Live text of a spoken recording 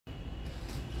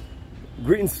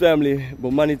Greetings family,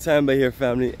 Bomani Tyehimba here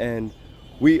family, and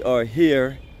we are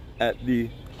here at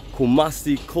the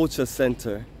Kumasi Culture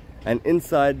Center, and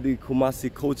inside the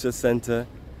Kumasi Culture Center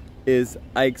is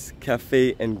Ike's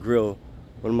Cafe and Grill,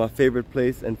 one of my favorite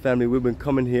places. And family, we've been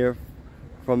coming here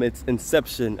from its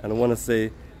inception, and I want to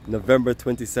say November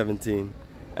 2017,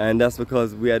 and that's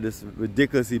because we had this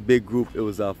ridiculously big group. It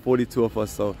was 42 of us,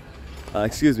 so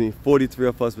 43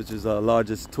 of us, which is our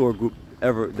largest tour group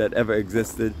that ever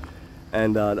existed.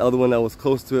 And the other one that was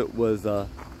close to it was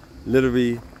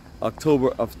literally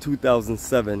October of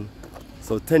 2007.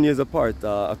 So 10 years apart,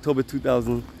 October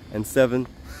 2007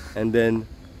 and then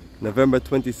November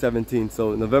 2017.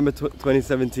 So November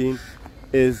 2017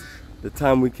 is the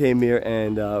time we came here,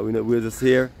 and we were just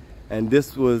here. And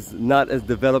this was not as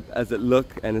developed as it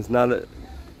looked, and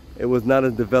it was not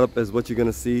as developed as what you're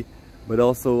gonna see. But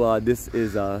also this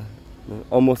is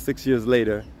almost 6 years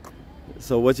later.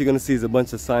 So what you're gonna see is a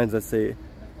bunch of signs that say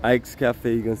Ike's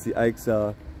Cafe. You're gonna see Ike's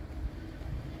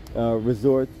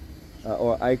Resort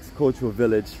or Ike's Cultural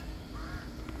Village.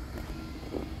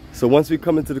 So once we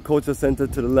come into the culture center,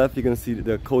 to the left you're gonna see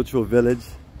the Cultural Village.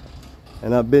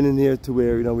 And I've been in here to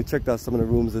where, you know, we checked out some of the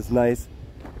rooms. It's nice.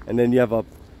 And then you have a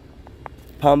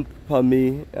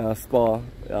Pampami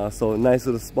spa, so nice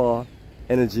little spa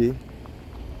energy.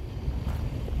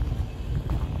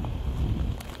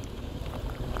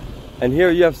 And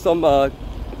here you have some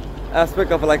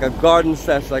aspect of like a garden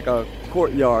sesh, like a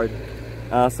courtyard.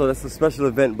 So that's a special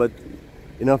event. But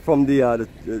you know, from the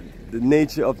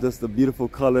nature of this, the beautiful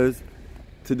colors,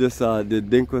 to this the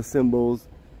Dinka symbols,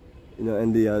 you know,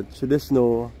 and the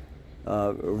traditional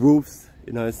roofs,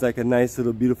 you know, it's like a nice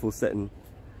little beautiful setting.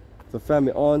 So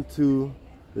family, on to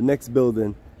the next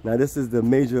building. Now this is the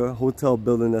major hotel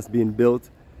building that's being built,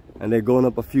 and they're going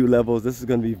up a few levels. This is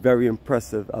going to be very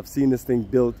impressive. I've seen this thing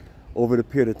built over the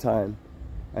period of time,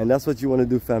 and that's what you want to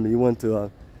do, family. You want to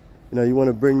you know, you want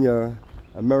to bring your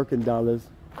American dollars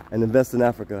and invest in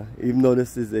Africa. Even though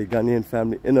this is a Ghanaian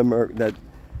family in America that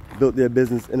built their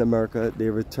business in America, they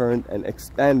returned and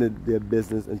expanded their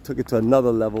business and took it to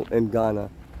another level in Ghana.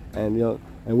 And you know,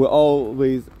 and we're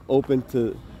always open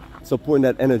to supporting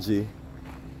that energy.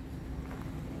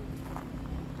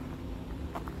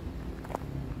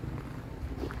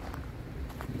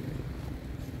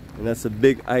 And that's a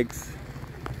big Ike's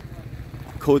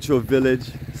Cultural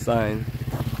Village sign.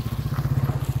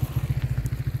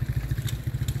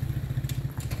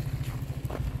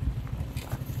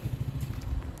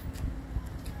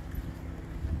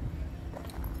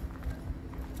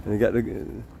 And you got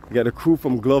the crew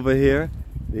from Glover here.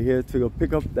 They're here to go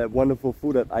pick up that wonderful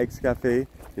food at Ike's Cafe. You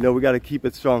know, we got to keep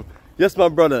it strong. Yes, my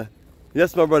brother.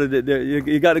 Yes, my brother.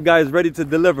 You got the guys ready to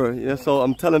deliver. You know, so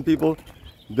I'm telling people,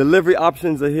 delivery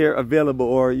options are here available,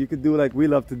 or you could do like we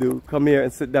love to do. Come here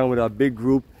and sit down with our big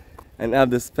group and have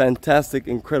this fantastic,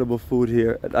 incredible food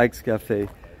here at Ike's Cafe.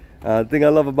 The thing I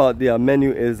love about the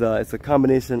menu is it's a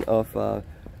combination of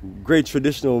great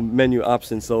traditional menu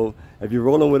options. So if you're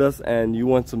rolling with us and you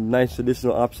want some nice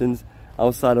traditional options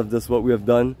outside of just what we have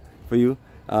done for you,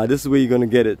 this is where you're going to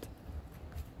get it.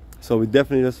 So we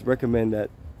definitely just recommend that.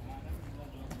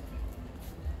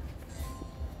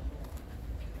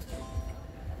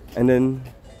 And then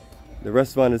the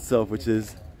restaurant itself, which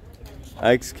is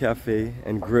Ike's Cafe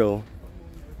and Grill.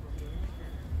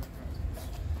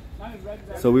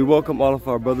 So we welcome all of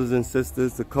our brothers and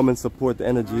sisters to come and support the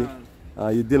energy.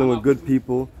 You're dealing with good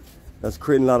people that's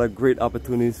creating a lot of great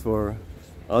opportunities for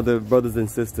other brothers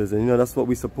and sisters, and you know, that's what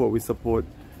we support. We support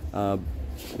you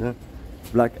know,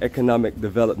 black economic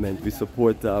development. We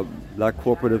support black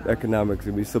cooperative economics,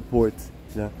 and we support,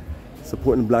 you know,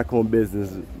 supporting black-owned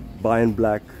business, buying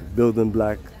black, building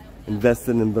black,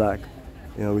 investing in black.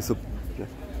 You know,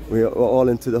 we're all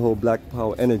into the whole black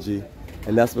power energy,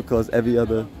 and that's because every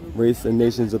other race and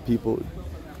nations of people,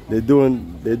 they do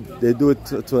it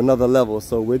to another level.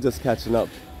 So we're just catching up,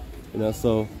 you know.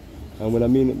 So and when I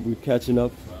mean we're catching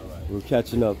up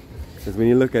because when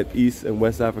you look at East and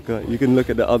West Africa, you can look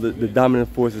at the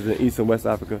dominant forces in East and West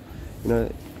Africa. You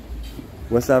know,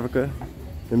 West Africa,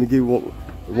 let me give you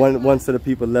one set of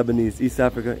people: Lebanese, East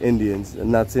Africa, Indians.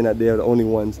 I'm not saying that they are the only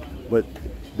ones, but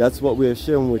that's what we're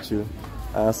sharing with you.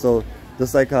 So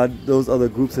just like how those other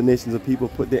groups and nations of people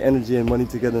put their energy and money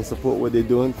together and support what they're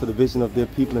doing for the vision of their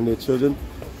people and their children,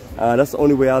 that's the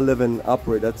only way I live and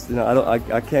operate. That's, you know,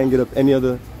 I can't get up any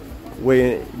other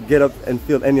way, get up and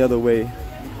feel any other way.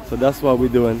 So that's what we're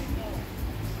doing.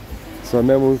 So I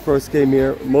remember when we first came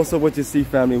here, most of what you see,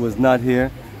 family, was not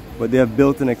here, but they have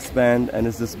built and expand, and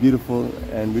it's just beautiful,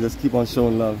 and we just keep on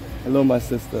showing love. Hello, my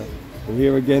sister. We're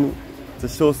here again to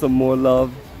show some more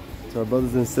love to our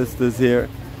brothers and sisters here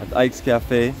at Ike's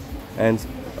Cafe. And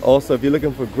also, if you're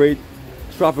looking for great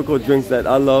tropical drinks that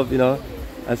I love, you know,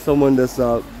 as someone that's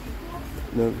you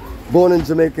know, born in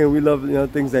Jamaica, we love, you know,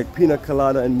 things like pina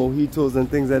colada and mojitos and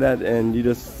things like that. And you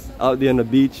just out there on the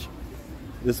beach,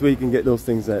 this way you can get those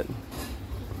things at.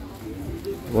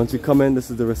 Once you come in, this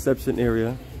is the reception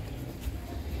area.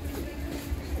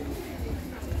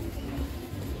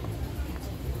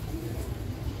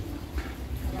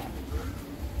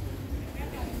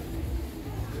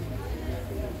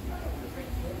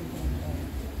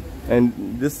 And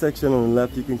this section on the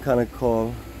left, you can kind of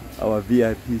call our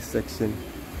VIP section.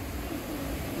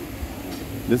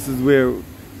 This is where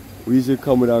we usually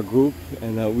come with our group,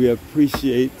 and we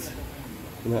appreciate,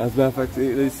 you know, as a matter of fact,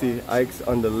 let's see, Ike's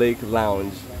on the Lake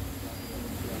Lounge.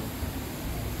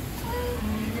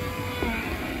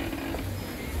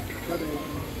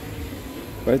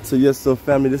 Right, so yes, so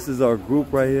family, this is our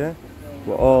group right here.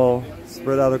 We're all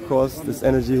spread out across this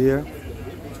energy here.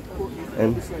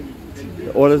 And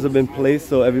the orders have been placed,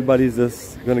 so everybody's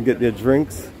just gonna get their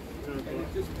drinks.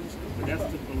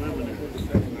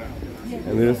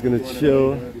 And they're just gonna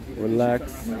chill,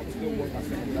 relax.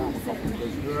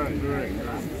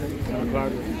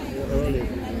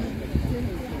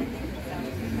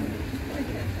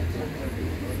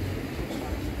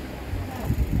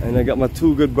 And I got my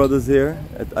two good brothers here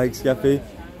at Ike's Cafe.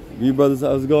 You brothers,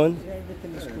 how's it going?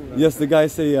 Yes, the guy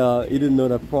say he didn't know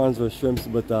that prawns were shrimps,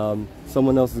 but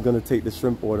someone else is gonna take the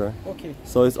shrimp order. Okay.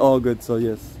 So it's all good. So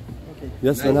yes. Okay.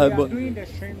 Yes, and how about doing the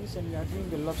shrimps and you are doing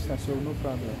the lobster, so no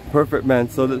problem. Perfect, man.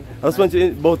 So I just want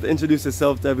you both to introduce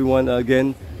yourself to everyone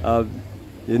again.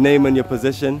 Your name and your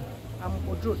position. I'm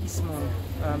Ojo Ismail.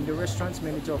 I'm the restaurant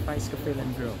manager of Ice Cafe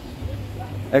and Grill.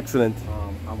 Excellent.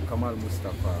 I'm Kamal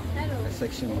Mustafa, a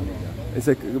section manager. It's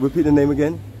like, repeat the name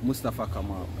again. Mustafa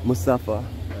Kamal. Mustafa.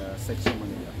 Section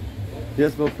manager.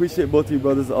 Yes, well, appreciate both of you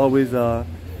brothers always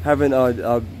having our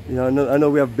you know, I know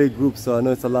we have big groups, so I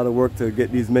know it's a lot of work to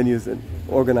get these menus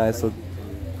organized, so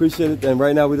appreciate it. And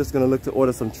right now we're just going to look to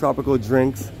order some tropical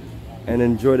drinks and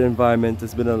enjoy the environment.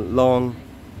 It's been a long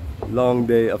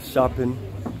day of shopping.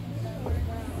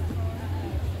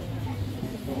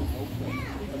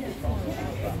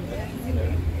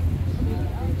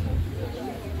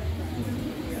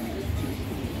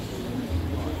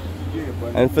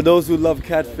 And for those who love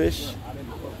catfish,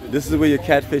 this is where your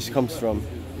catfish comes from.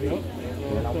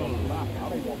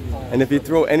 And if you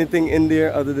throw anything in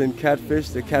there other than catfish,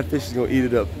 the catfish is going to eat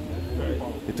it up.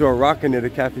 You throw a rock in there, the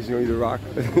catfish is going to eat a rock.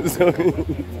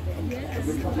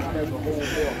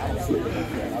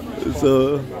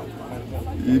 so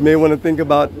you may want to think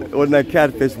about ordering that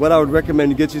catfish. What I would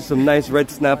recommend, you get you some nice red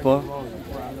snapper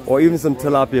or even some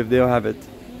tilapia if they don't have it.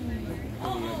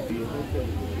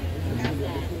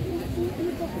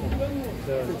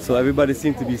 So everybody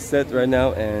seems to be set right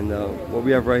now, and what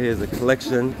we have right here is a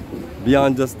collection.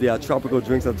 Beyond just the tropical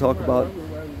drinks I talk about,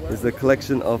 is a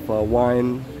collection of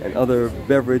wine and other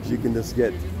beverage you can just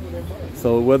get.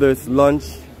 So whether it's lunch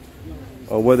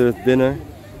or whether it's dinner,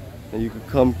 and you can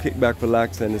come kick back,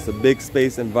 relax, and it's a big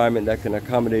space environment that can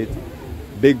accommodate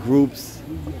big groups,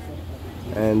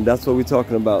 and that's what we're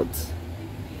talking about.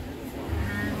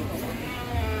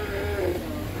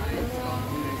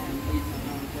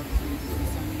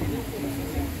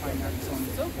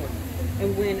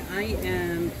 And when I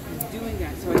am doing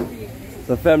that,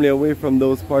 so family, away from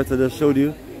those parts I just showed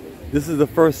you, this is the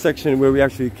first section where we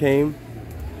actually came,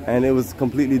 and it was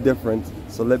completely different.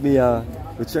 So let me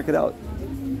we'll check it out.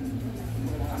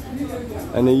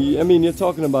 And I mean, you're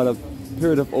talking about a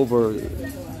period of over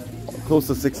close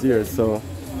to 6 years, so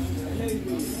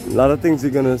a lot of things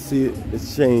you're gonna see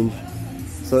is change.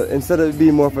 So instead of it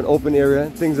being more of an open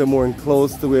area, things are more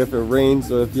enclosed to where if it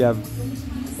rains or if you have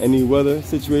any weather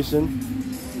situation,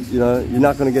 you know, you're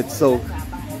not going to get soaked.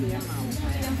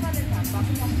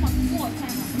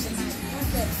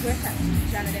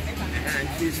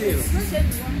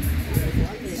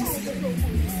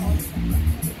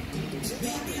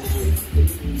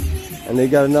 And they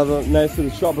got another nice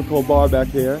little tropical bar back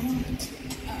here.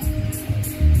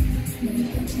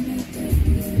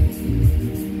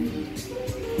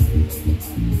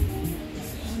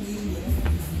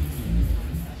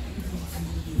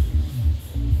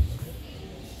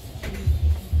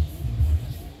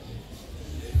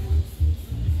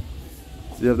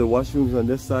 You have the washrooms on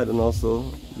this side and also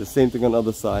the same thing on the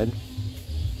other side.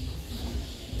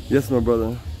 Yes, my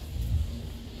brother.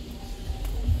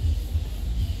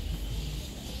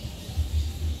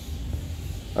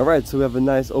 Alright, so we have a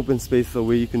nice open space so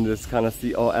where you can just kind of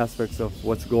see all aspects of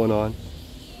what's going on.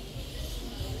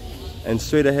 And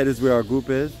straight ahead is where our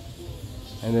group is.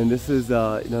 And then this is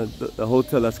you know, the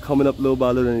hotel that's coming up little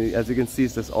by little, and as you can see,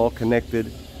 it's just all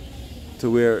connected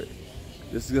to where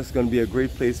this is just going to be a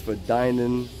great place for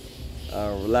dining,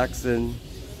 relaxing,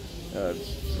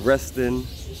 resting,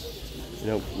 you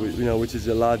know, which is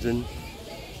your lodging,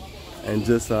 and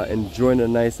just enjoying a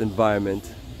nice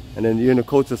environment. And then you're in a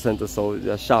culture center,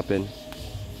 so shopping.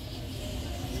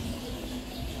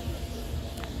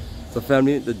 So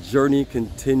family, the journey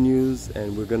continues,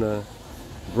 and we're gonna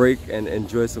break and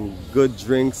enjoy some good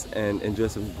drinks and enjoy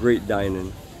some great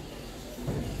dining.